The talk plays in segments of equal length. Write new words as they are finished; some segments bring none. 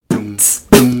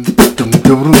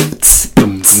Start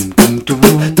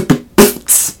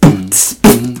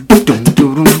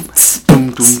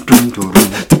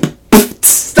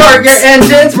your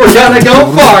engines, we're gonna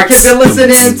go far. Cause you're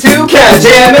listening to Cat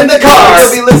Jam in the car.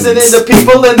 You'll be listening to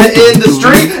people in the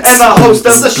industry, and the host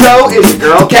of the show is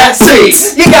your girl Cat C.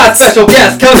 You got special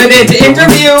guests coming in to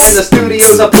interview, and the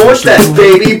studio's a Porsche that's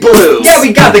baby blue. Yeah,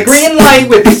 we got the green light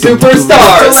with these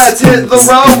superstars. So let's hit the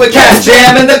road with Cat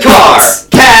Jam in the car.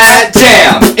 Cat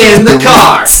Jam in the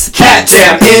car. Cat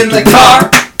Jam in the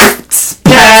car.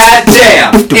 Cat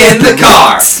Jam in the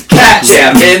car. Cat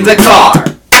Jam in the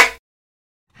car.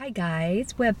 Hi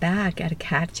guys, we're back at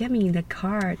Cat Jam in the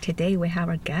car. Today we have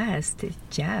our guest,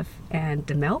 Jeff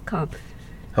and Malcolm.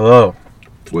 Hello.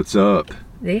 What's up?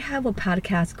 They have a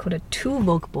podcast called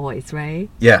toowokeboys, right?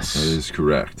 Yes. That is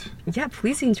correct. Yeah,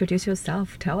 please introduce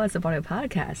yourself. Tell us about your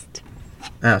podcast.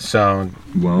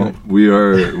 Well, we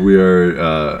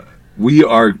are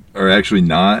actually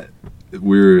not.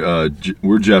 We're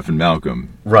Jeff and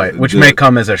Malcolm. Right, which may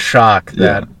come as a shock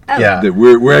that that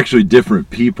we're actually different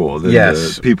people than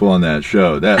the people on that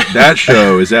show. That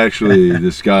show is actually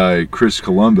this guy Chris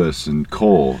Columbus and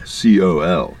Cole,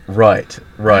 Col. Right.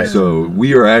 So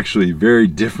we are actually very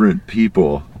different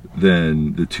people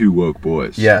than the Two Woke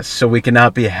Boys. Yes, so we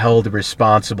cannot be held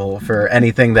responsible for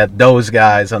anything that those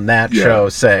guys on that show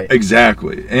say.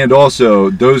 Exactly. And also,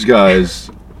 those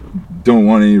guys don't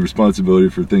want any responsibility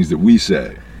for things that we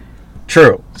say.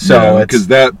 True. So because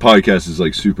that podcast is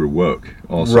like super woke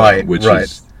also. Right, which right.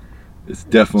 is it's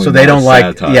definitely so they don't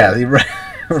like satire.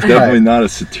 It's definitely not a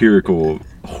satirical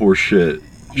horseshit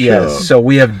show. Yes, so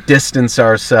we have distanced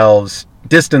ourselves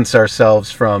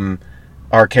from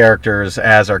our characters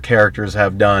as our characters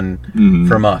have done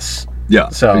from us. Yeah,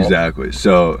 so exactly.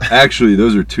 So actually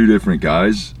those are two different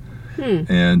guys.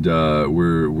 And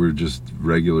we're just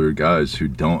regular guys who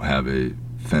don't have a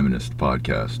feminist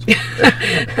podcast.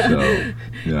 So,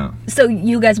 yeah. So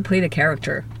you guys play the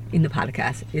character in the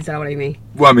podcast. Is that what I mean?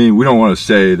 Well, I mean, we don't want to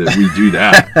say that we do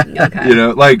that. Okay. You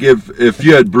know, like if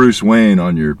you had Bruce Wayne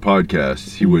on your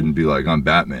podcast, he wouldn't be like, I'm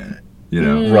Batman. You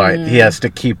know, right? He has to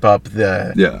keep up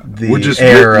the we're just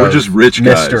rich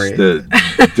mystery. guys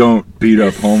that don't beat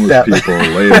up homeless people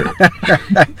later.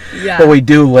 Yeah. But we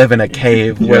do live in a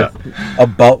cave with a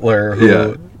butler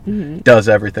who does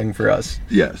everything for us.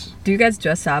 Yes. Do you guys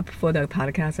dress up for the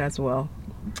podcast as well?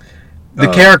 The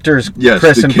characters,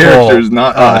 Chris and Cole. The characters,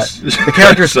 not us. The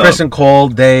characters, Chris and Cole,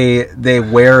 they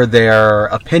wear their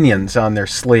opinions on their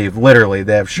sleeve. Literally,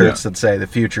 they have shirts that say "The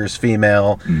future is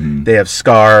female." They have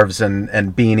scarves and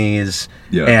beanies.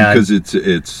 Yeah, and because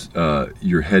it's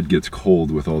your head gets cold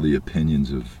with all the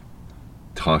opinions of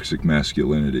toxic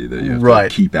masculinity that you have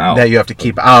to keep out. That you have to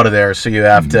keep out of there, so you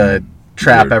have to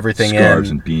trap everything in.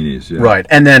 Scarves and beanies, Right.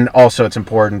 And then also it's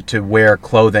important to wear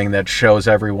clothing that shows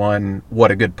everyone what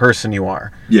a good person you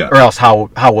are. Yeah. Or else how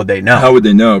would they know? How would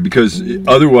they know? Because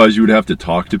otherwise you would have to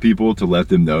talk to people to let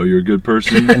them know you're a good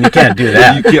person. And you can't do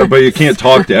that. But you can't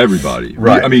talk to everybody.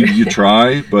 Right. I mean, you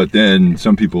try, but then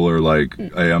some people are like,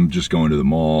 hey, I'm just going to the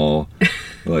mall.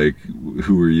 Like,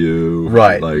 who are you?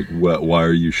 Right. Like, why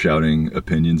are you shouting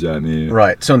opinions at me?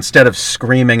 Right. So instead of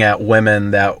screaming at women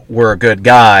that we're a good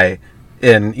guy,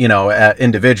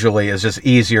 individually, is just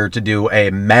easier to do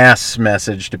a mass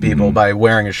message to people by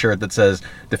wearing a shirt that says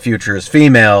the future is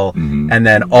female, and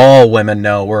then all women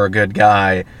know we're a good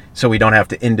guy, so we don't have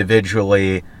to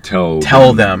individually tell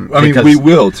them. I mean, we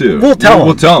will too. We'll tell them.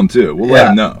 We'll tell them too. We'll let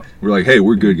them know. We're like, hey,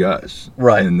 we're good guys.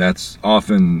 Right. And that's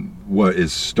often what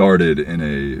is started in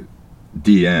a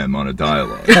DM on a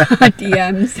dialogue.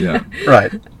 DMs. Yeah.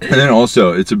 Right. And then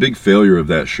also, it's a big failure of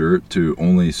that shirt to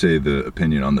only say the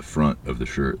opinion on the front of the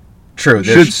shirt. True. It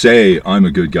should say, I'm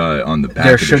a good guy on the back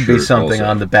there of the shirt. should be something also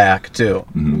on the back, too.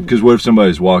 Because what if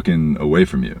somebody's walking away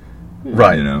from you?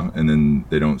 Right. You know, and then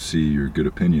they don't see your good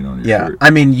opinion on your shirt. I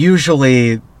mean,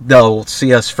 usually they'll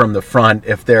see us from the front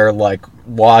if they're like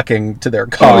walking to their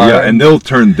car. Oh, yeah, and they'll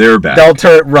turn their back.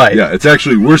 Right. Yeah, it's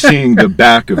actually, we're seeing the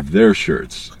back of their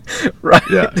shirts. Right.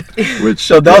 Yeah.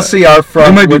 So they'll see our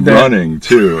front. They might be running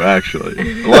too,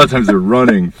 actually. A lot of times they're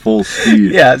running full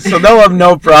speed. Yeah, so they'll have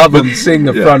no problem seeing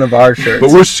the front of our shirts.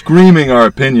 But we're screaming our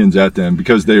opinions at them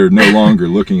because they are no longer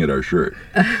looking at our shirt.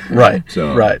 Right.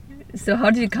 So how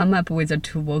did you come up with the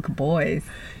Two Woke Boys?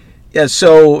 Yeah,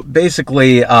 so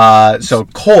basically,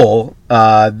 Cole,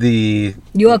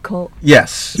 You are Cole.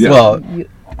 Yes. Yeah. Well,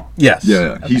 yes.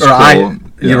 Yeah, he's Cole.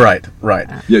 You're right.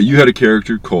 Yeah, you had a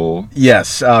character, Cole.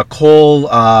 Yes, Cole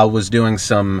was doing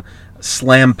some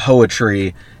slam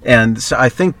poetry, and so I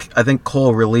think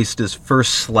Cole released his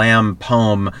first slam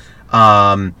poem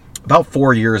about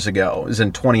 4 years ago. It was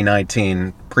in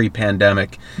 2019,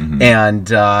 pre-pandemic, and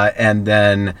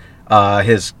then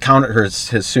his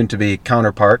soon-to-be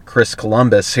counterpart, Chris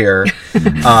Columbus here,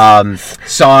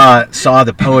 saw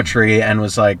the poetry and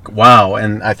was like, wow,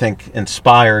 and I think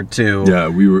inspired to. Yeah,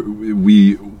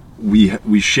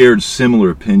 we shared similar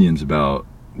opinions about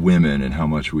women and how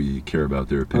much we care about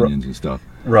their opinions and stuff.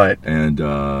 Right. And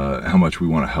how much we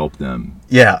want to help them.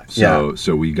 Yeah.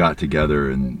 So we got together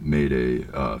and made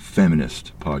a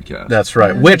feminist podcast. That's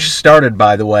right. Which started,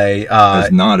 by the way,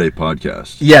 as not a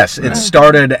podcast. Yes, it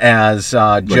started as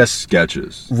just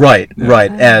sketches. Right.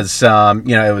 As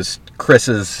it was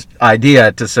Chris's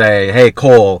idea to say, "Hey,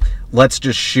 Cole, let's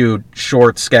just shoot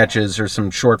short sketches or some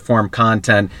short form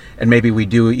content, and maybe we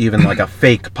do even like a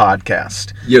fake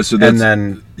podcast." Yeah. So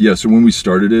so when we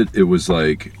started it, it was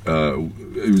like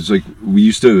we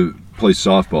used to play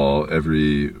softball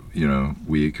every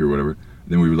week or whatever.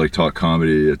 Then we would like talk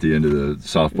comedy at the end of the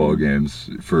softball games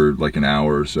for like an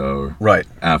hour or so. Right.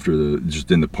 After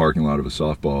just in the parking lot of a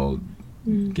softball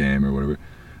game or whatever.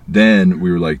 Then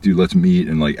we were like, dude, let's meet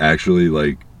and like actually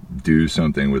like do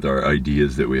something with our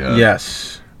ideas that we have.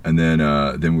 Yes. And then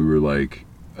we were like,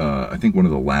 I think one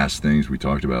of the last things we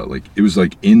talked about, like it was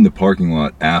like in the parking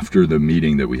lot after the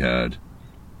meeting that we had,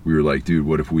 we were like, dude,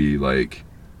 what if we like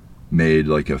made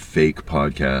like a fake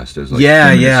podcast as like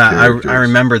I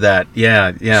remember that.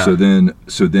 Yeah. So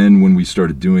then when we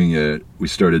started doing it, we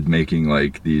started making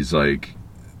like these like,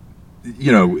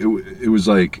 it was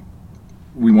like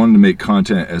we wanted to make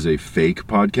content as a fake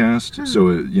podcast. So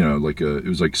it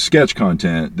was like sketch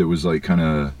content that was like kind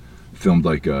of filmed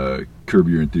like a Curb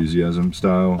Your Enthusiasm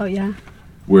style. Oh yeah.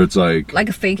 Where it's like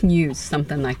a fake news,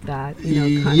 something like that.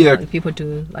 Like people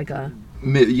do like a.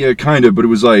 Yeah, kind of, but it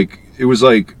was like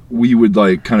we would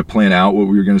like kind of plan out what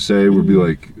we were going to say. We'd be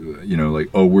like, like,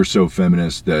 oh, we're so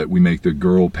feminist that we make the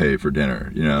girl pay for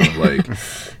dinner, like,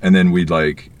 and then we'd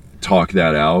like talk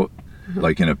that out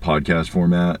like in a podcast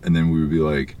format, and then we would be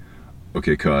like,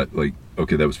 okay, cut, like,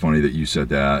 okay, that was funny that you said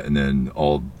that, and then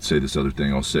I'll say this other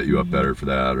thing, I'll set you up better for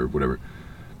that or whatever,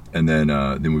 and then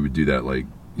we would do that like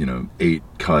 8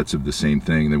 cuts of the same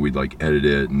thing, and then we'd like edit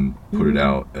it and put it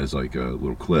out as like a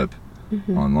little clip.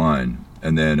 Online,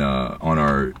 and then on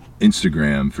our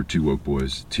Instagram for Two Woke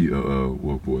Boys, TOO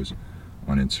Woke Boys,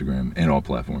 on Instagram and all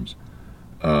platforms,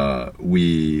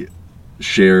 we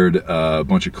shared a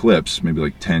bunch of clips, maybe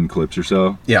like 10 clips or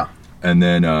so. Yeah. And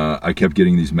then I kept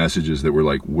getting these messages that were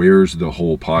like, "Where's the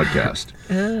whole podcast?"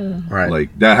 Right.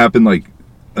 Like that happened like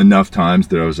enough times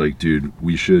that I was like, "Dude,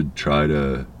 we should try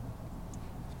to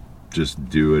just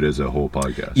do it as a whole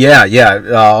podcast." Yeah.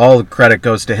 All the credit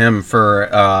goes to him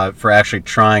for actually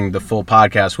trying the full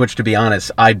podcast, which, to be honest,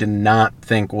 I did not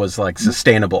think was like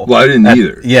sustainable. Well, I didn't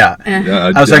either. Yeah.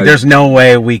 I was like, "There's no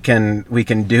way we can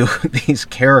do these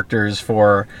characters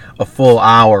for a full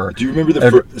hour." Do you remember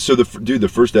the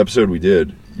first episode we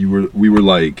did? We were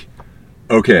like,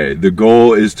 okay, the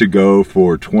goal is to go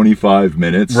for 25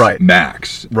 minutes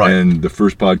max. Right. And the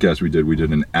first podcast we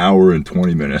did an hour and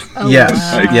 20 minutes. Oh, yes.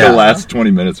 wow. The last 20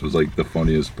 minutes was like the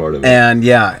funniest part of it. And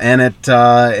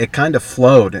it kind of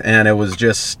flowed, and it was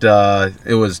just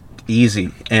it was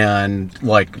easy, and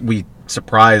like we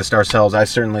surprised ourselves. I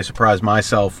certainly surprised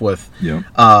myself with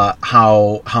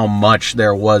how much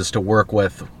there was to work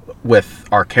with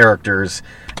our characters.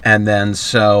 And then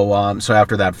so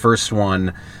after that first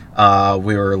one,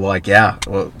 we were like,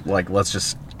 let's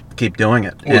just keep doing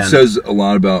it. Well, it says a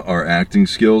lot about our acting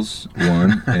skills,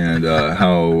 one, and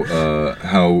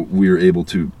how we were able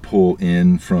to pull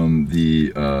in from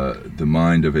the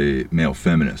mind of a male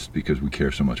feminist because we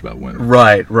care so much about women.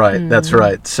 Right. That's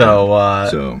right.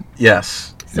 So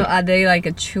yes. So are they like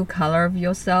a true color of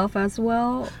yourself as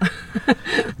well?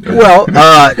 Well,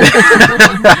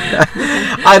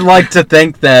 I'd like to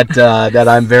think that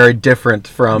I'm very different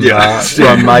from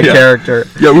my character.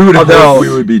 Yeah, we would hope we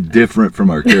would be different from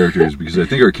our characters because I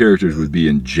think our characters would be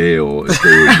in jail if they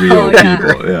were real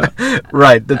people. Yeah,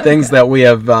 right. The things that we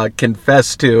have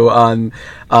confessed to on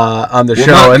the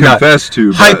show, not and confessed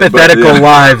to hypothetical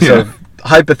lives of.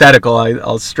 Hypothetical,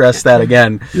 I'll stress that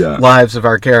again. Yeah. Lives of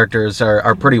our characters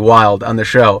are pretty wild on the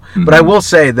show. Mm-hmm. But I will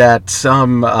say that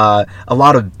a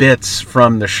lot of bits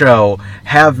from the show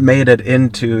have made it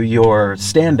into your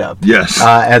stand-up. Yes.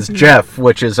 As Jeff,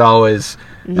 which is always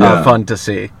fun to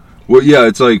see. Well, yeah,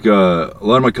 it's like a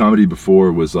lot of my comedy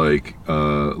before was like a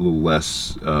little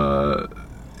less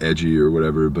edgy or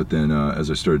whatever. But then as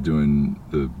I started doing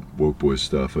the Woke Boys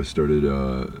stuff, I started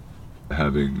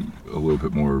having a little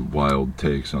bit more wild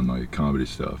takes on like comedy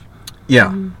stuff.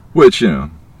 Yeah. Which,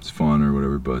 it's fun or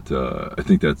whatever, but I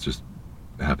think that just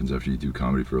happens after you do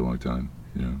comedy for a long time.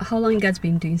 You know. How long you guys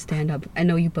been doing stand-up? I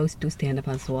know you both do stand-up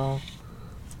as well.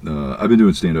 I've been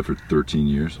doing stand-up for 13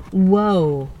 years.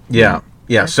 Whoa. Yeah.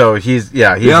 Yeah, so he's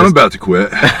I'm about to quit.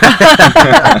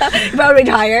 About to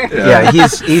retire. Yeah,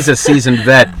 he's a seasoned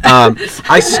vet.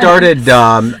 I started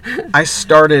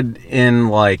in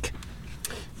like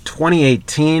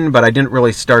 2018, but I didn't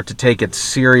really start to take it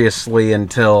seriously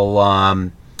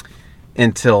until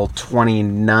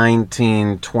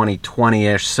 2019,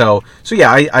 2020-ish. So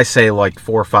yeah, I say like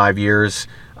 4 or 5 years.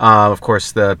 Of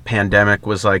course, the pandemic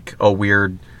was like a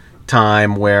weird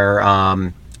time where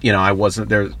I wasn't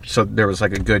there, so there was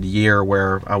like a good year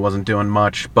where I wasn't doing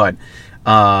much, but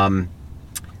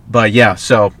yeah,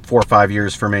 so 4 or 5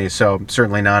 years for me, so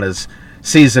certainly not as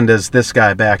seasoned as this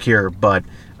guy back here, but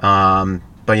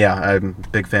yeah, I'm a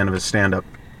big fan of his stand-up.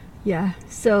 Yeah,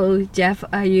 so Jeff,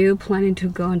 are you planning to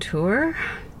go on tour?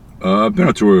 I've been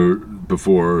on tour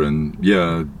before, and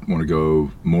yeah, I want to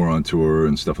go more on tour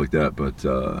and stuff like that, but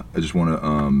I just want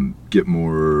to get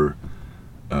more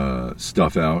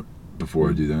stuff out before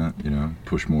I do that,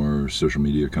 push more social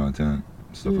media content,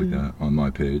 stuff like that on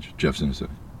my page, Jeff Sinise.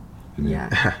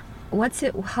 Yeah. What's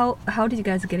it? How did you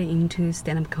guys get into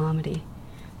stand-up comedy?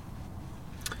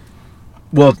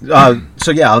 Well,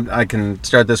 so yeah, I can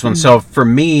start this one. So for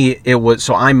me,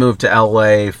 I moved to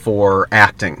LA for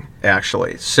acting,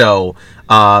 actually. So,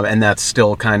 and that's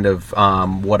still kind of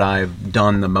what I've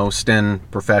done the most in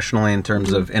professionally in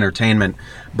terms of entertainment.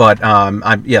 But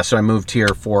so I moved here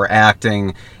for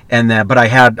acting, but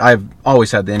I've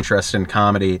always had the interest in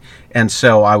comedy, and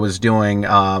so I was doing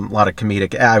a lot of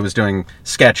comedic. I was doing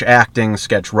sketch acting,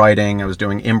 sketch writing. I was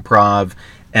doing improv.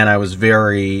 And I was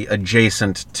very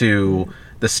adjacent to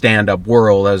the stand-up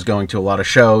world. I was going to a lot of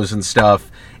shows and stuff,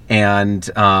 and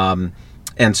so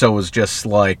it was just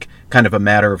like kind of a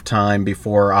matter of time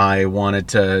before I wanted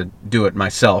to do it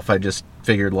myself. I just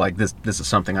figured like this is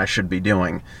something I should be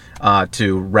doing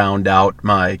to round out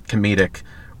my comedic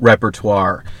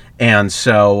repertoire. And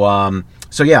so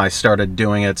yeah, I started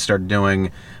doing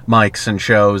mics and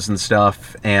shows and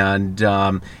stuff. And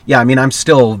yeah, I mean, I'm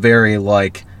still very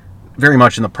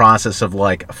much in the process of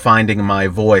like finding my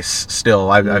voice still.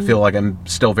 I feel like I'm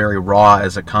still very raw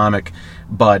as a comic,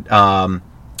 but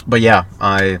yeah,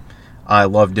 I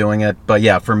love doing it. But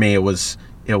yeah, for me it was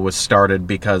started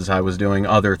because I was doing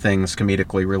other things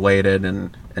comedically related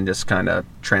and just kind of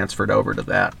transferred over to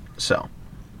that. So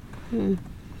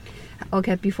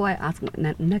Okay, before I ask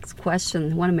my next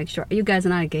question, I want to make sure you guys are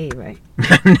not gay, right?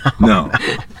 No.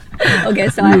 Okay,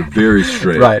 so we're very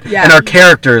straight. Right. Yeah. And our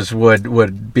characters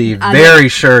would be very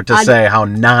sure to say how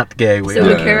not gay we so are.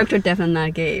 the character definitely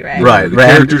not gay, right? Right. The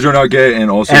characters are not gay,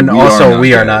 and also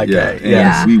we are not gay.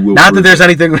 Yeah. And we will not that prove there's it.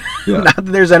 anything not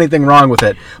that there's anything wrong with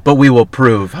it, but we will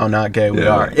prove how not gay we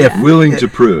are. If willing to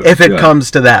prove. If it comes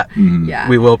to that, Yeah.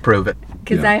 we will prove it.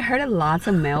 Because I heard lots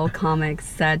of male comics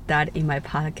said that in my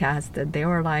podcast, that they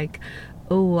were like,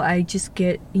 "Oh, I just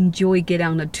enjoy getting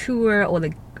on a tour, or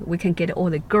we can get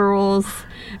all the girls."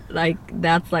 Like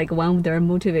that's like one of their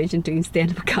motivation doing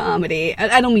stand-up comedy.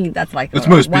 I don't mean that's like that's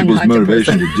most people's 100%.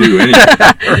 motivation to do anything.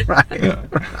 Right.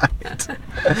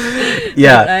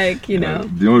 Yeah. Like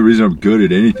the only reason I'm good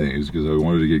at anything is because I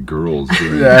wanted to get girls.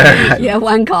 Yeah,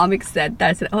 one comic said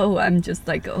that. Said, "Oh, I'm just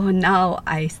like, now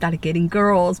I started getting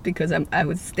girls because I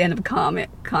was stand-up comic.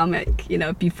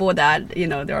 Before that,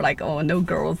 they're like, oh, no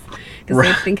girls, because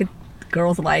they think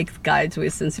girls like guys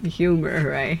with sense of humor,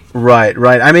 right?"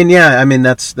 Right. I mean,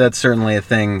 that's certainly a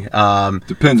thing.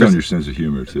 Depends on your sense of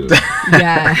humor too.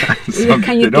 Yeah.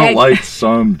 They don't like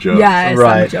some jokes. Yeah,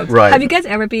 right, some jokes. right. Have you guys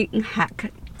ever been hacked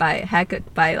by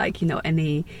like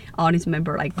any audience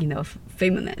member, like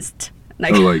feminist?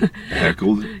 Like,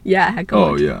 heckled? Yeah, heckled.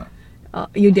 Oh yeah.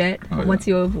 You did? Oh, What's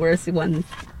your worst one?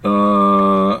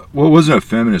 Well, it wasn't a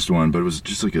feminist one, but it was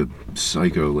just like a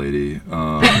psycho lady.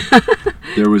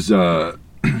 There was I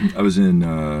was in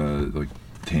like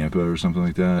Tampa or something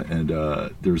like that, and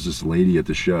there was this lady at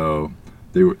the show.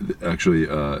 They were actually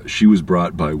she was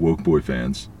brought by woke boy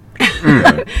fans.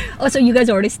 Oh, so you guys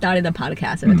already started the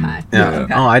podcast at the time? Yeah.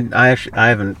 Okay. Oh, I actually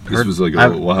haven't heard. This was like a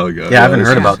little while ago. Yeah, I haven't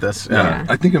heard about this. Yeah.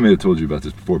 I think I may have told you about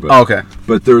this before, but okay.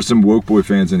 But there were some woke boy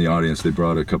fans in the audience. They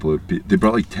brought they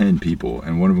brought like 10 people,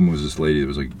 and one of them was this lady that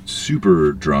was like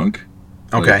super drunk.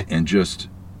 Okay. And just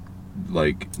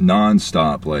like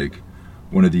nonstop, like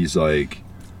one of these like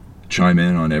chime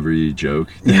in on every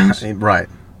joke things. Yeah, right.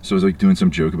 So I was like doing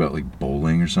some joke about like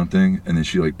bowling or something, and then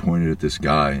she like pointed at this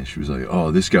guy, and she was like,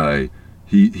 "Oh, this guy,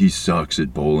 he sucks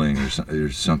at bowling," or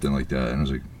something like that. And I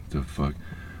was like, "The fuck?"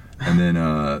 And then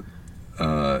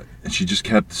and she just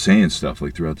kept saying stuff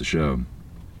like throughout the show.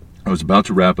 I was about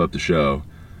to wrap up the show,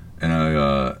 and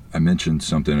I mentioned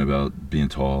something about being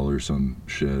tall or some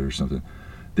shit or something.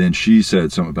 Then she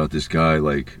said something about this guy,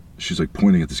 like, she's like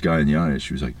pointing at this guy in the audience.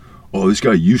 She was like, oh, this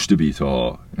guy used to be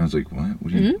tall. And I was like, what?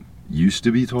 What do you used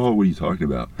to be tall? What are you talking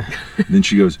about? And then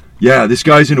she goes, yeah, this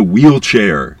guy's in a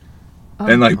wheelchair.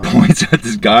 And like points at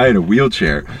this guy in a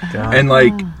wheelchair. God. And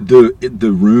like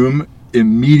the room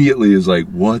immediately is like,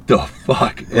 what the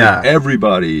fuck? Yeah. Like,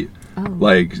 everybody,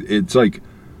 like, it's like,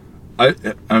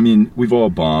 I mean, we've all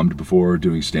bombed before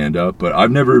doing stand-up, but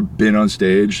I've never been on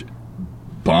stage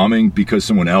bombing because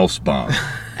someone else bombed.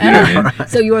 You know what I mean?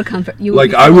 So you were comfort.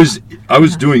 Like I was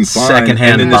doing fine,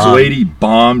 secondhand, and then this lady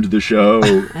bombed the show,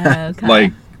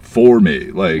 like for me,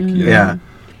 like you know? Yeah.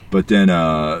 But then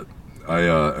I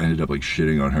ended up like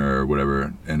shitting on her or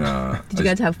whatever, and did you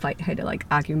guys had like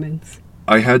arguments?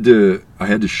 I had to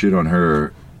shit on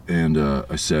her, and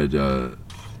I said I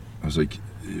was like,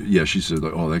 yeah. She said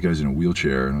like, oh, that guy's in a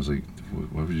wheelchair, and I was like,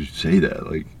 why would you say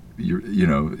that? Like you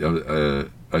know,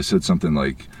 I said something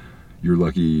like, you're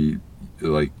lucky.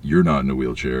 Like you're not in a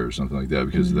wheelchair or something like that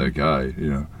because of that guy,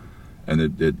 you know,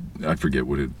 and I forget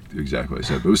what exactly I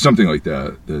said, but it was something like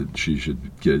that she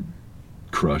should get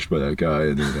crushed by that guy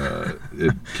and then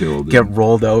it killed. Get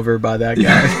rolled over by that guy.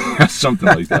 Yeah, something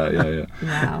like that. Yeah.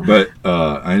 Wow. But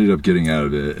I ended up getting out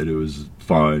of it and it was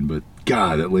fine. But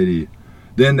God, that lady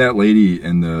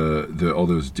and the all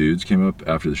those dudes came up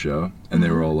after the show and they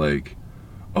were all like,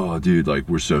 oh, dude, like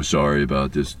we're so sorry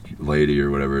about this lady or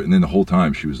whatever. And then the whole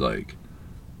time she was like,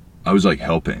 I was like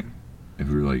helping, and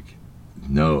we were like,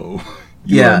 "No,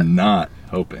 you are not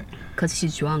helping." Because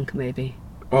she's drunk, maybe.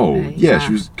 Oh yeah,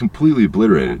 she was completely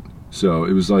obliterated. So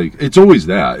it was like it's always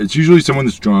that. It's usually someone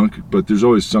that's drunk, but there's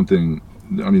always something.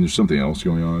 I mean, there's something else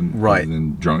going on, right? Other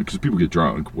than drunk, because people get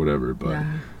drunk, whatever. But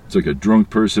it's like a drunk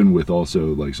person with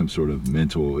also like some sort of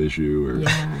mental issue or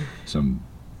some,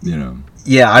 you know.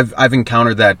 Yeah, I've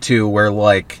encountered that too, where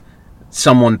like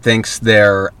someone thinks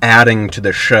they're adding to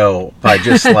the show by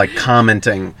just like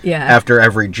commenting after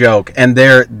every joke, and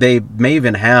they may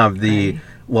even have the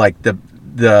like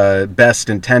the best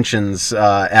intentions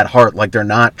at heart. Like they're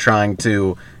not trying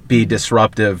to be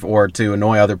disruptive or to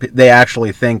annoy other people. They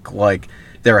actually think like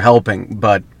they're helping,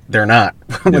 but they're not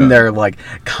when they're like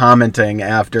commenting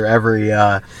after every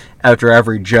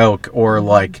joke or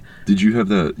like. Did you have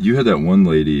that? You had that one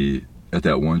lady at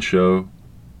that one show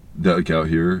that like out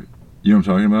here. You know what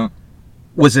I'm talking about?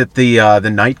 Was it the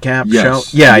nightcap show?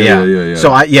 Yeah. So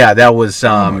that was.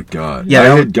 Oh my God! Yeah,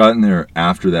 I had gotten there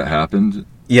after that happened.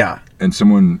 Yeah. And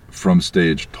someone from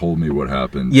stage told me what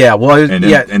happened. Yeah. Well.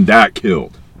 And that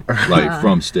killed. Like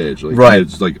from stage. Like, right.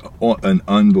 It's like an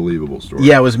unbelievable story.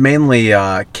 Yeah, it was mainly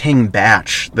King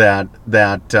Batch that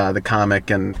the comic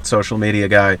and social media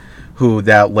guy who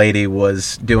that lady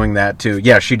was doing that to.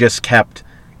 Yeah, she just kept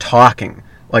talking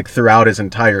like throughout his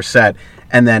entire set.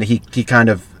 And then he kind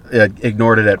of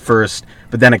ignored it at first,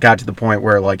 but then it got to the point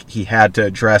where like he had to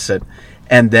address it.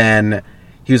 And then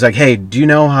he was like, "Hey, do you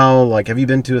know how like have you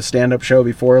been to a stand-up show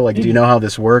before? Like, do you know how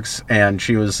this works?" And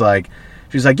she was like,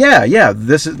 "Yeah,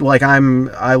 this is like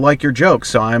I like your jokes,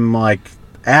 so I'm like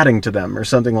adding to them or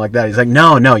something like that." He's like,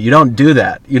 "No, you don't do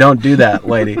that. You don't do that,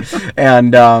 lady."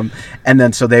 and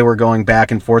then so they were going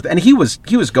back and forth, and he was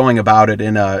going about it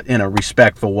in a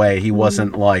respectful way. He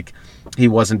wasn't like. He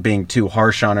wasn't being too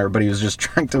harsh on her, but he was just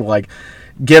trying to like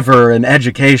give her an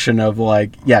education of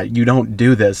like, yeah, you don't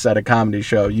do this at a comedy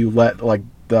show. You let like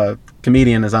the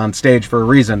comedian is on stage for a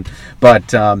reason.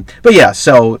 But yeah,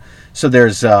 so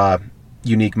there's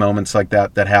unique moments like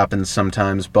that happens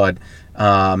sometimes. But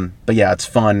yeah, it's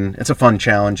fun. It's a fun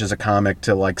challenge as a comic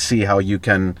to like see how you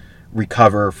can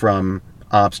recover from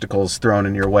obstacles thrown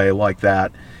in your way like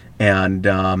that, and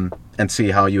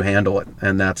see how you handle it.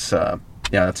 And that's.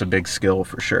 Yeah, that's a big skill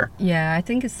for sure. Yeah, I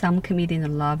think some comedians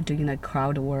love doing the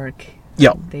crowd work.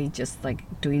 Yeah. They just like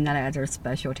doing that as their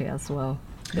specialty as well.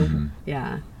 Mm-hmm.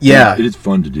 Yeah. Yeah. It is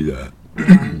fun to do that.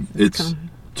 It's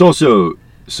also,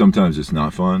 sometimes it's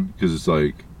not fun because it's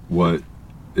like,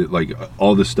 like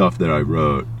all the stuff that I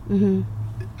wrote,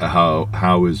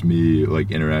 how is me like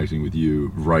interacting with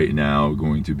you right now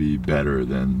going to be better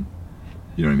than,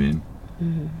 you know what I mean?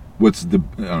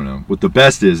 Mm-hmm. I don't know. What the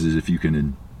best is if you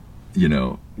can you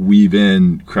know, weave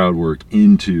in crowd work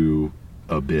into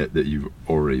a bit that you've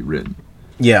already written.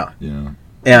 Yeah. Yeah.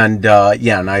 And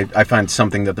I find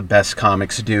something that the best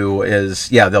comics do is,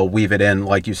 they'll weave it in,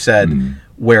 like you said,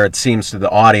 where it seems to the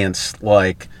audience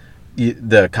like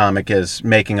the comic is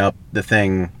making up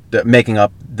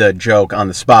the joke on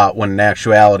the spot, when in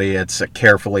actuality it's a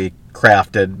carefully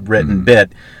crafted, written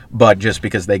bit, but just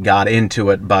because they got into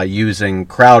it by using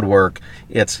crowd work,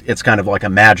 it's kind of like a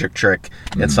magic trick.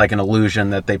 It's like an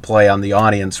illusion that they play on the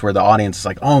audience, where the audience is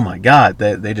like, oh my God,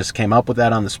 they just came up with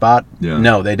that on the spot.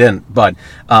 No, they didn't, but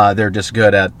they're just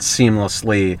good at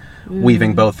seamlessly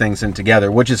weaving both things in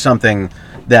together, which is something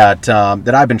that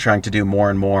I've been trying to do more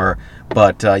and more.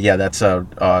 But that's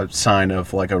a sign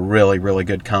of like a really, really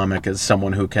good comic, is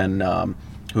someone who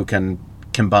can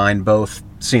combine both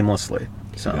seamlessly.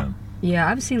 So yeah,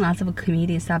 I've seen lots of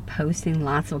comedians start posting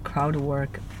lots of crowd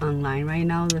work online right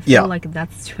now. I feel like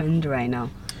that's trend right now.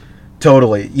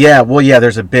 Totally. Yeah. Well, yeah,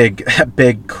 there's a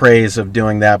big craze of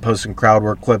doing that, posting crowd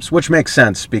work clips, which makes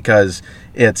sense because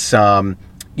it's,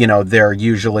 they're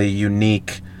usually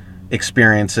unique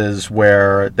experiences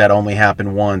that only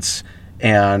happen once.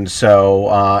 And so,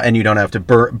 and you don't have to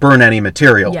burn any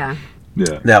material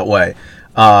that way.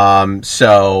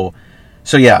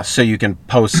 So you can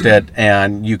post it,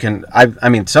 and you can, I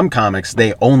mean, some comics,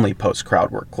 they only post crowd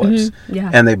work clips,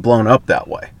 and they've blown up that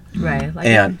way. Right,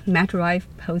 like Matt Rife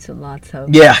posted lots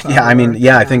of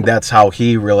I think that's how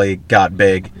he really got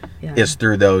big, is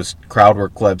through those crowd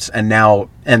work clips, and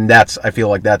I feel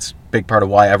like that's a big part of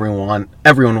why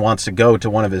everyone wants to go to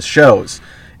one of his shows,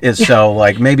 is so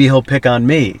like maybe he'll pick on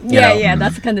me.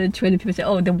 That's kind of the trend. People say,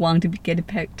 oh, they want to get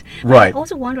picked. Right. I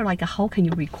also wonder, like, how can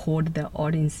you record the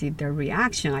audience, their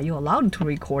reaction? Are you allowed to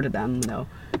record them though?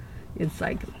 It's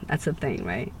like, that's a thing,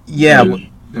 right? Yeah.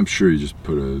 I'm sure you just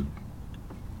put a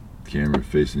camera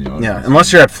facing the audience. Yeah,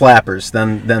 unless you're at Flappers,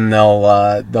 then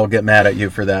they'll get mad at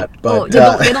you for that. But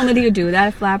they don't let you do that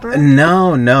at Flapper?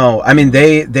 No. I mean,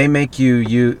 they make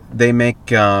you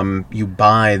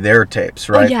buy their tapes,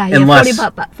 right? Unless,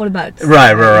 $40.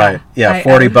 Right. Yeah,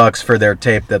 $40 for their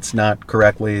tape that's not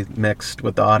correctly mixed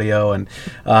with the audio, and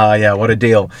what a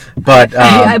deal. But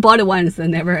I bought it once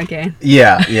and never again.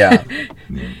 Yeah.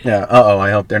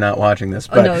 I hope they're not watching this.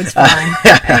 But, no, it's fine.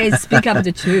 Hey, speak up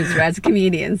the truth, right? As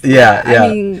comedians. Yeah. I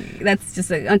mean, that's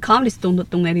just comedies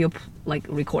don't let you like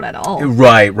record at all.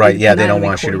 Right. Yeah, they don't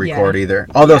want you to record either.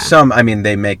 Although some, I mean,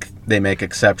 they make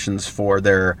exceptions for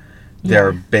their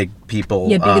big people.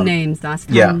 Yeah, big names last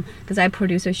time. Because I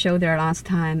produced a show there last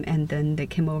time, and then they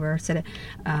came over and said,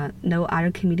 no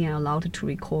other comedian allowed to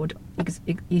record. Because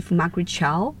if Margaret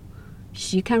Chow,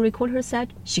 she can record her set,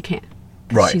 she can.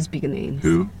 Right. She's big names.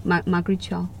 Who? Margaret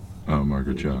Chow. Oh,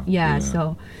 Margaret Chow. Yeah.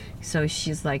 So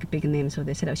she's like a big name, so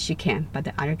they said, she can, but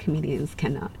the other comedians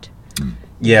cannot.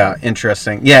 Yeah,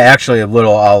 interesting. Yeah, actually,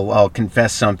 I'll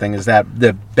confess something, is that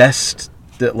the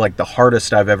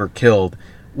hardest I've ever killed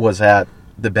was at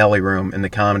the Belly Room in the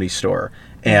Comedy Store.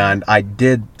 And I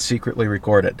did secretly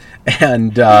record it.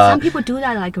 And some people do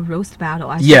that, like a roast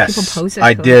battle. I see people post it.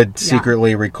 I did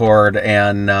secretly record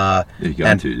and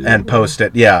post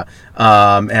it. Yeah.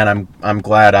 And I'm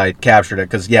glad I captured it,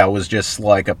 because it was just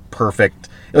like a perfect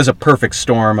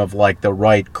storm of like the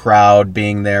right crowd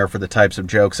being there for the types of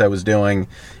jokes I was doing,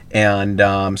 and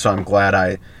so I'm glad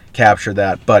I captured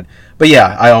that. But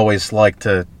yeah, I always like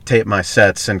to tape my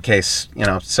sets in case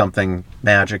something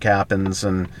magic happens,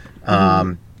 and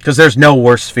because there's no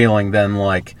worse feeling than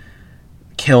like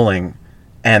killing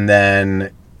and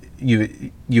then you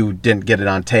didn't get it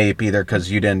on tape, either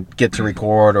because you didn't get to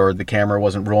record, or the camera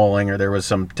wasn't rolling, or there was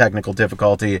some technical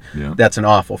difficulty. That's an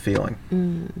awful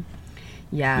feeling.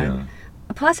 Yeah.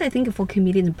 Plus, I think for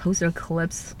comedians to post their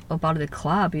clips about the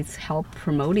club, it's help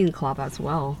promoting the club as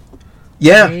well.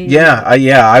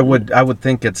 I would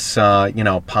think it's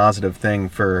a positive thing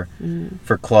for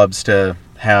clubs to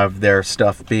have their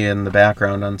stuff be in the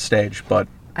background on stage. But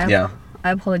I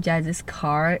apologize. This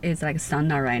car is like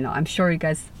sauna right now. I'm sure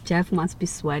Jeff must be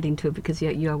sweating too, because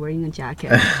you are wearing a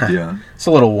jacket. Yeah, it's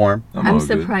a little warm. I'm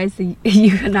surprised that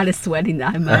you're not sweating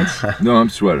that much. No, I'm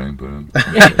sweating, but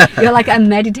you're like, I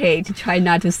meditate to try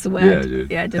not to sweat. Yeah,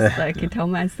 dude. Yeah, just like I tell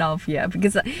myself,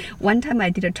 because one time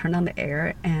I did turn on the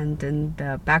air, and then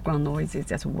the background noise is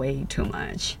just way too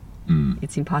much.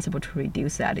 It's impossible to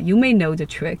reduce that. You may know the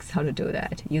tricks how to do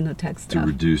that. Tech stuff. To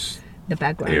reduce the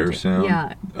background air sound.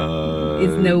 Yeah.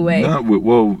 It's no way. Not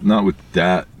with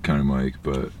that kind of mic,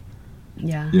 but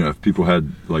if people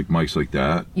had like mics like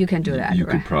that, you can do that. You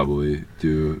could probably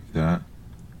do that.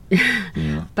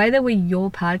 By the way,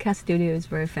 your podcast studio is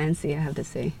very fancy, I have to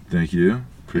say. Thank you.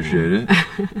 Appreciate it.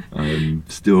 I'm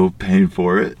still paying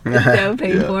for it. Still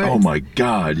paying for it? Oh my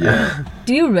God, yeah.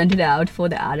 Do you rent it out for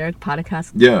the other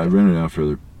podcasts? Yeah, I rent it out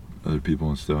for other people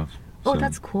and stuff. Oh,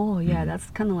 that's cool. Yeah, that's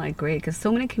kind of like great, because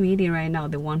so many comedians right now,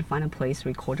 they want to find a place to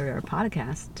record their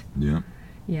podcast. Yeah.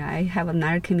 Yeah, I have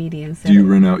another comedian. Do you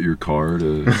rent out your car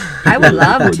to? I would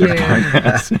love record the to.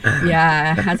 podcast?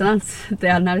 Yeah, as long as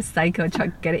they're not a psycho try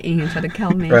to get in and try to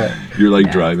kill me. Right. You're like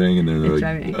Yeah. driving, and then You're like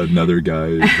driving. another guy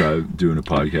is doing a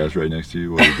podcast right next to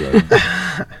you while you're driving.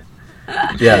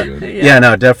 That's Yeah. pretty good. Yeah,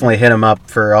 no, definitely hit him up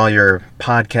for all your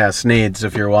podcast needs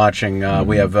if you're watching.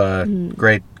 We have a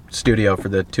great studio for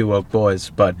the Two Woke Boys,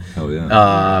 but Hell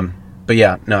yeah.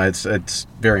 yeah, no, it's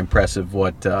very impressive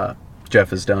what Jeff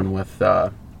has done with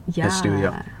his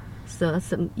studio. So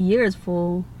some years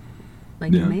full,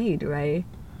 like Yeah. made, right?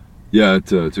 Yeah, it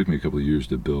took me a couple of years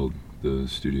to build the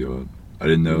studio up. I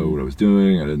didn't know what I was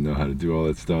doing. I didn't know how to do all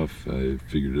that stuff. I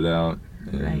figured it out,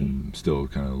 and Right. still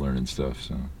kind of learning stuff.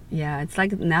 So Yeah, it's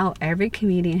like now every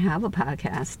comedian have a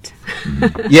podcast.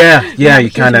 Yeah, Yeah, you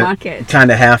huge kind market. of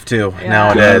have to Yeah.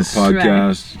 nowadays. gotta have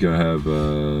podcasts. Gotta have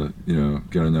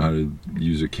gotta know how to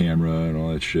use a camera and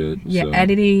all that shit. Yeah, so,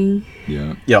 editing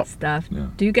Yeah. Yep. stuff. Yeah.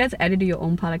 Do you guys edit your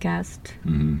own podcast?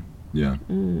 Yeah.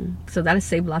 So that'll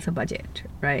save lots of budget,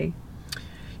 right?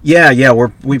 Yeah,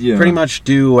 we Yeah. pretty much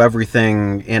do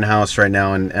everything in house right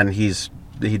now, and he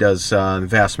does the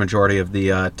vast majority of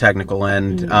the technical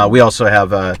end. We also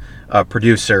have a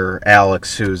producer,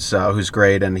 Alex, who's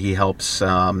great, and he helps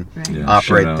Right. Yeah.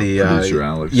 operate Shout out the producer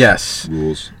Alex. yes,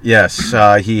 Rules. yes.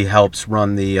 He helps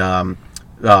run the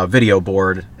video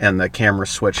board and the camera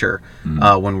switcher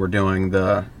when we're doing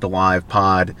the live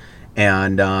pod.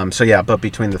 And so yeah, but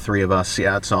between the three of us,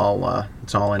 yeah, it's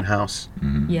all in house.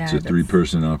 Yeah. It's a that's-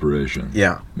 3-person operation.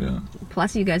 Yeah. Yeah.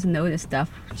 Plus, you guys know this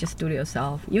stuff. Just do it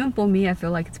yourself. Even for me, I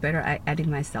feel like it's better I edit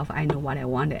myself. I know what I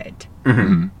wanted,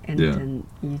 and Yeah. then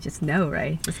you just know,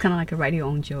 right? It's kind of like write your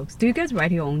own jokes. Do you guys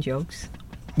write your own jokes?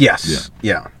 Yes.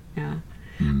 Yeah. Yeah.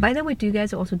 By the way, do you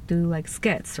guys also do like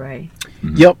skits, right?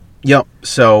 Yep.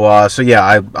 So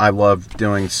yeah, I love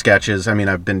doing sketches. I mean,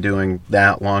 I've been doing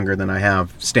that longer than I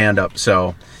have stand up.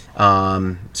 So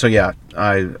yeah,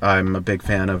 I'm a big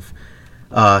fan of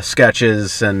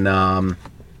sketches and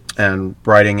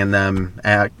writing in them,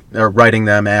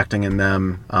 acting in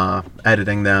them,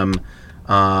 editing them.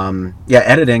 Yeah,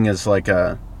 editing is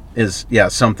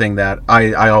something that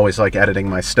I always like editing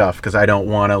my stuff because I don't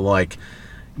want to like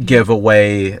give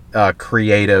away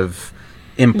creative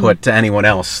input to anyone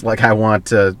else. Like I want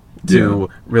to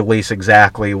release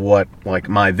exactly what like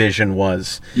my vision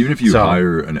was. Even if you So-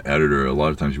 hire an editor, a lot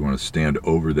of times you want to stand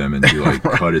over them and be like,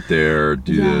 cut it there,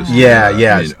 do Yeah. this. Yeah, do that.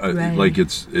 yeah. I mean, Right. like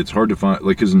it's hard to find,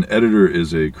 like, because an editor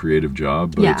is a creative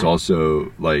job, but Yeah. it's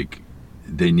also like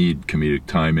they need comedic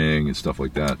timing and stuff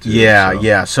like that too. Yeah, so.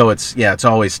 yeah. So it's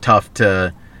always tough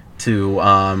to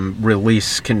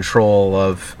release control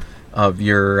of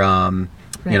your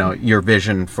your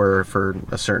vision for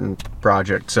a certain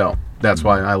project. So that's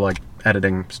why I like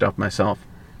editing stuff myself.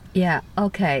 Yeah.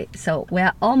 Okay. So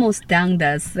we're almost done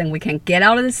this, and we can get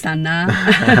out of the sun now.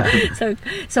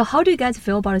 So how do you guys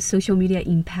feel about social media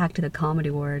impact the comedy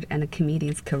world and the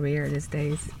comedian's career these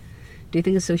days? Do you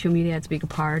think the social media is a big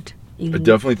part? I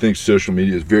definitely think social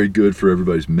media is very good for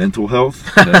everybody's mental health.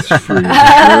 That's for sure.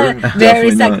 Very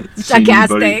Definitely not seeing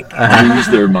sarcastic. anybody lose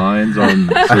their minds on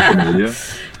social media.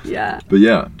 Yeah. But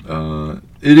yeah,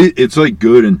 it's like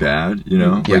good and bad, you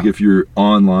know. Yeah. Like if you're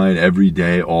online every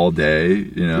day, all day,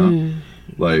 you know,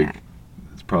 like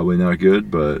it's probably not good,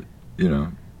 but you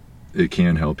know, it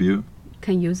can help you.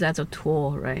 Can use that as a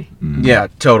tool, right? Yeah,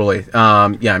 totally.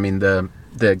 Yeah, I mean the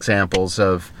examples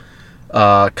of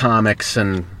comics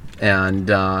and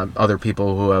other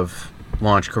people who have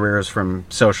launched careers from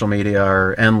social media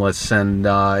are endless, and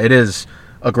it is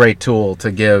a great tool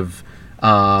to give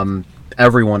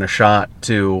everyone a shot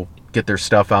to get their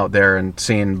stuff out there and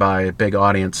seen by a big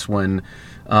audience when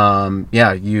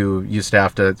you used to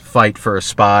have to fight for a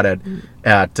spot at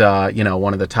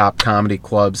one of the top comedy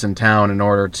clubs in town in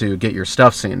order to get your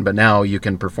stuff seen, but now you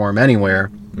can perform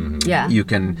anywhere. Yeah. You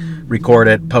can record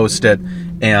it, post it,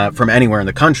 and from anywhere in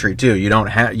the country too. You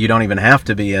don't even have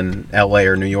to be in LA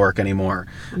or New York anymore.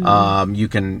 You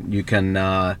can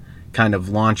kind of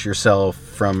launch yourself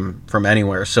from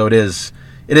anywhere. So it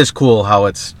is cool how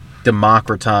it's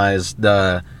democratized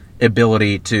the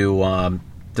ability to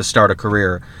start a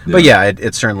career. But yeah,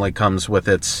 it certainly comes with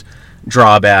its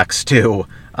drawbacks too.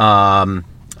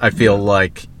 I feel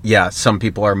like some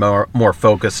people are more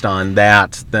focused on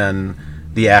that than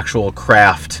the actual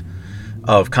craft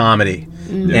of comedy.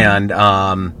 And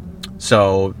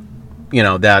so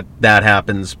that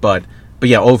happens, but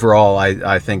yeah, overall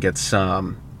I think it's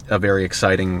a very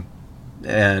exciting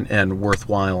and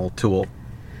worthwhile tool.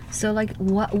 So like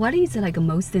what is like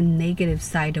most negative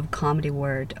side of comedy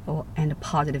world and the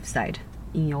positive side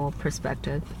in your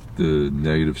perspective? the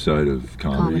negative side of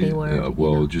comedy?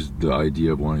 Comedy just the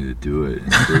idea of wanting to do it in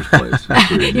the first place.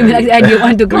 You mean like you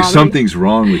want to do like comedy? something's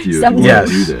wrong with you if you want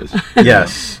to do this.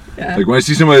 Yes. Yeah. Like when I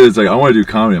see somebody that's like, I want to do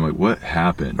comedy, I'm like, what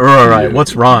happened? Right.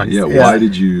 What's wrong? Yeah. Why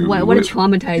did you? What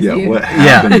traumatized you? Yeah. What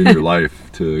happened in your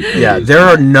life to? Yeah. There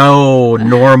are no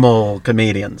normal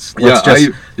comedians. Let's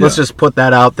just put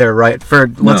that out there, right?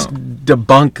 Let's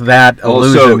debunk that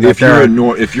illusion. Also,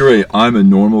 if you're I'm a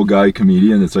normal guy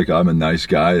comedian, it's like I'm a nice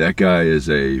guy. That guy is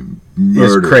a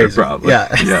murderer. Crazy. Probably. Yeah.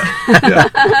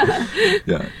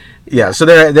 Yeah, so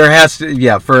there has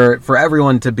to for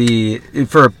everyone to be,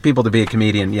 for people to be a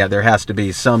comedian, there has to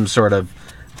be some sort of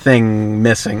thing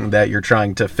missing that you're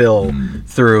trying to fill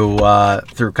through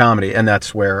comedy, and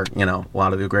that's where a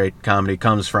lot of the great comedy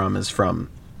comes from, is from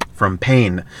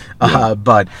pain.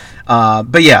 But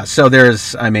yeah, so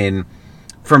there's, I mean,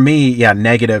 for me,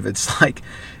 negative. It's like,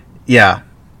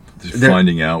 just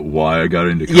finding out why I got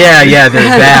into comedy. Yeah, there's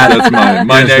that. That's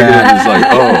my negative is like,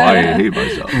 I hate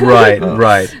myself.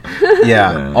 Right.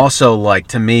 Yeah. Also, like,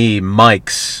 to me,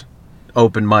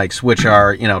 open mics, which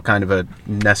are, kind of a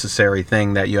necessary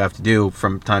thing that you have to do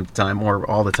from time to time or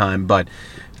all the time, but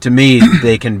to me,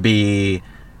 they can be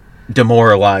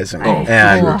demoralizing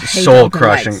and soul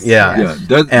crushing. Yeah.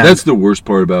 That's the worst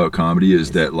part about comedy, is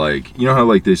that, like, how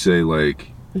like they say, like,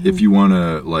 if you want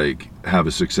to, like, have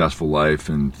a successful life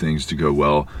and things to go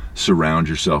well, surround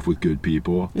yourself with good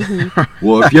people.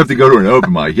 Well, if you have to go to an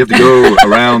open mic, you have to go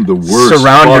around the worst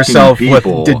surround yourself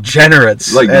people, with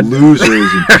degenerates, like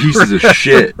losers and pieces of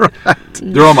shit.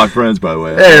 They're all my friends, by the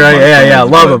way.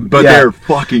 Love them, but they're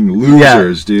fucking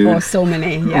losers, dude. Oh, so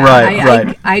many.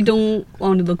 Right. I don't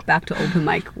want to look back to open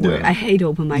mic work. I hate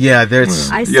open mic.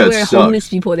 I swear, homeless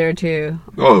people there too.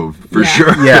 Oh, for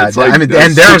sure. Yeah, like, I mean,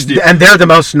 and they're the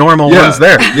most normal ones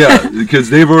there. Yeah, because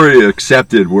they've already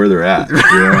accepted where they're at.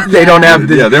 They don't have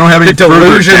the any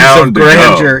delusions of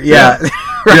grandeur.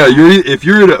 If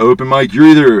you're at an open mic, you're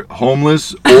either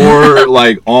homeless or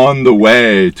like on the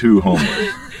way to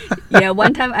homeless.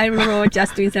 One time I remember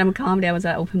just doing some comedy. I was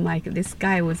at open mic. This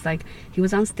guy was like, he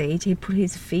was on stage. He put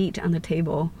his feet on the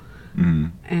table,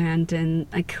 and then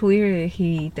clearly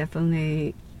he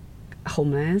definitely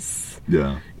homeless.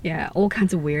 Yeah, all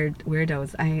kinds of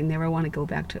weirdos. I never want to go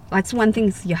back to. That's one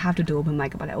thing you have to do open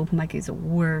mic, but open mic is the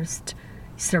worst.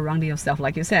 Surrounding yourself,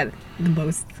 like you said, the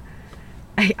most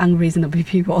unreasonable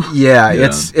people.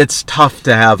 It's tough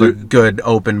to have a good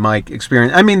open mic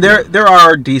experience. I mean, there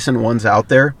are decent ones out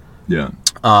there.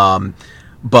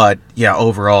 But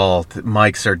overall,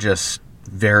 mics are just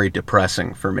very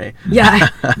depressing for me. Yeah,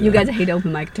 you guys hate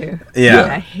open mic too.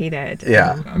 Yeah, I hate it.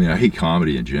 Yeah, I mean, I hate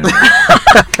comedy in general.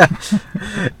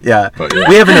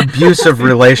 We have an abusive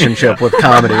relationship with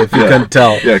comedy, if you couldn't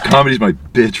tell. Yeah, comedy's my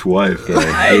bitch wife that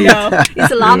I hate. I know.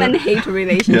 It's a love and hate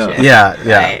relationship.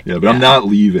 Yeah, but I'm not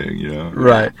leaving,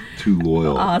 Right. Too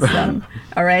loyal. Awesome.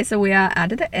 All right, so we are at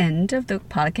the end of the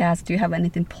podcast. Do you have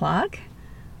anything to plug?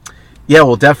 Yeah,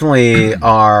 well, definitely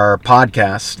our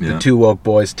podcast, the Two Woke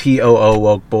Boys, TOO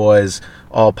Woke Boys,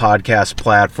 all podcast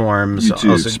platforms.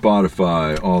 YouTube,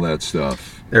 Spotify, all that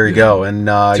stuff. There you go. And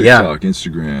TikTok,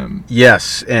 Instagram.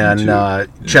 Yes, and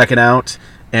check it out.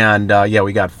 And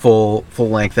we got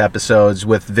full-length episodes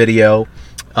with video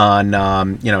on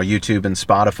YouTube and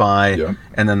Spotify,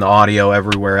 and then the audio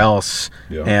everywhere else.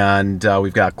 And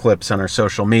we've got clips on our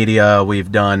social media.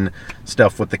 We've done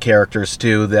stuff with the characters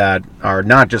too that are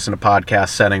not just in a podcast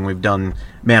setting. We've done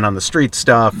man on the street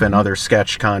stuff and other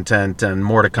sketch content, and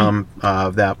more to come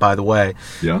of that, by the way.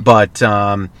 But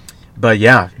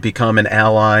become an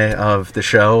ally of the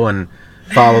show and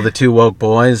follow the Two Woke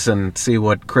Boys and see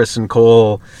what Chris and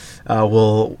Cole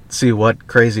we'll see what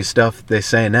crazy stuff they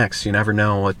say next. You never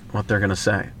know what they're going to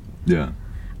say. Yeah.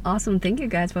 Awesome. Thank you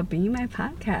guys for being my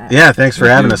podcast. Yeah, thanks for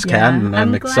having us, Kat. And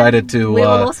I'm excited to we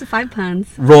lost 5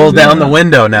 pounds. Roll down the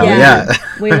window now. Yeah.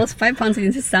 We lost 5 pounds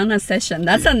in the sauna session.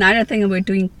 That's another thing we're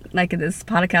doing, like this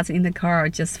podcast in the car,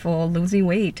 just for losing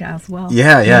weight as well.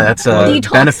 Yeah, that's a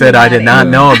benefit I did not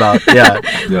know about. Yeah.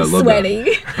 I love sweating.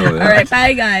 That. Oh, yeah. All right,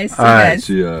 bye guys. All right,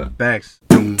 see ya. Thanks.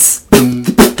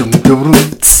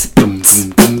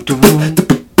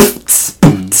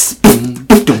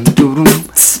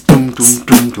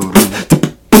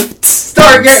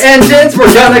 Start your engines,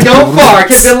 we're gonna go far.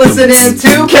 Keep you listening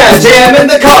to Cat Jam in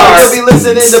the car. You'll be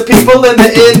listening to people in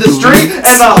the industry,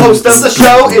 and the host of the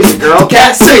show is your girl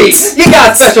Cat C. You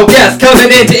got special guests coming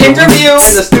in to interview.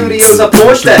 In the studio's a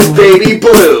Porsche that's baby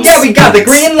blue. Yeah, we got the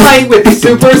green light with these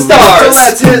superstars. So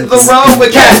let's hit the road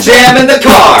with Cat Jam in the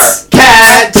car.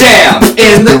 Cat Jam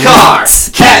in the car.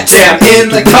 Cat Jam in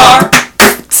the car.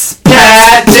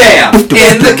 Cat Jam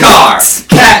in the car.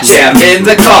 Cat Jam in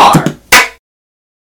the car.